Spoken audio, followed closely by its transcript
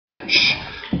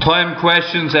Time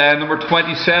questions, number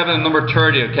 27 and number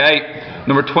 30, okay?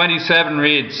 Number 27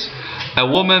 reads, a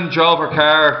woman drove her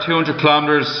car 200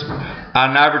 kilometers at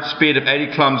an average speed of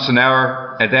 80 kilometers an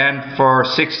hour, and then for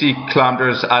 60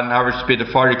 kilometers at an average speed of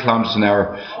 40 kilometers an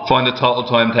hour. Find the total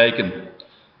time taken.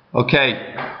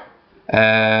 Okay,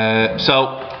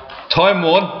 so time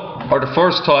one, or the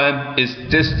first time, is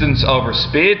distance over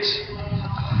speed,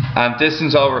 and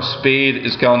distance over speed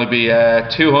is going to be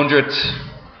 200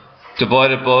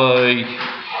 divided by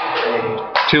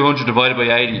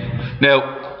 80.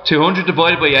 Now 200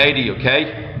 divided by 80, okay,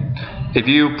 if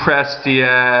you press the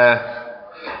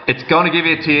it's going to give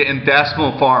it to you in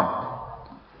decimal form.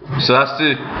 So that's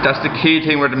the key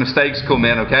thing where the mistakes come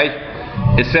in, okay?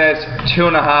 It says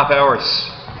 2.5 hours,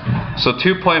 so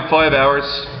 2.5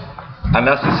 hours, and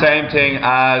that's the same thing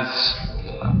as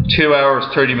 2 hours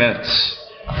 30 minutes.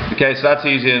 Okay, so that's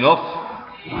easy enough.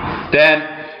 Then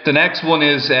the next one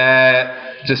is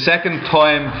the second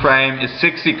time frame is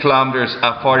 60 kilometers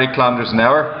at 40 kilometers an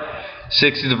hour.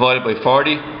 60 divided by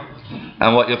 40,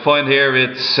 and what you'll find here,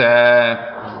 it's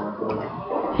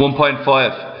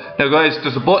 1.5. Now guys,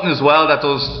 there's a button as well that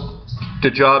does the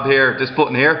job here. This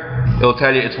button here, it'll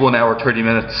tell you it's 1 hour 30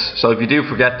 minutes. So if you do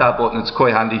forget that button, it's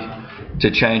quite handy to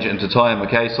change it into time.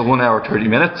 Okay, so 1 hour 30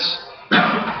 minutes.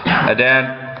 And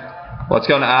then what's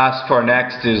going to ask for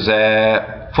next is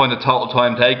find the total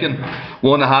time taken.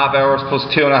 1.5 hours plus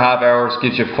 2.5 hours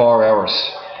gives you 4 hours.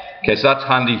 Okay, so that's a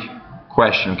handy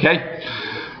question. Okay,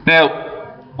 now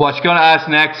what you're going to ask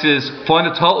next is find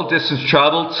the total distance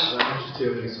travelled.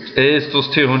 It is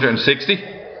just 260.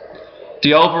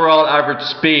 The overall average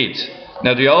speed.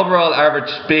 Now the overall average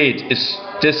speed is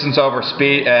distance over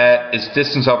speed, is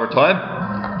distance over time.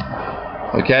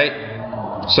 Okay,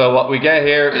 so what we get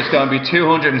here is going to be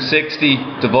 260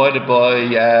 divided by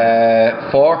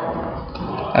 4,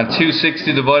 and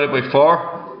 260 divided by 4,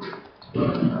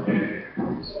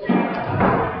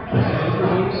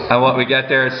 and what we get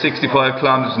there is 65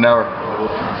 kilometers an hour.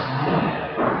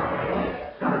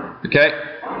 Okay.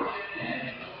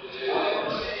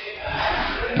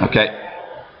 Okay,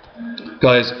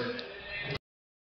 guys.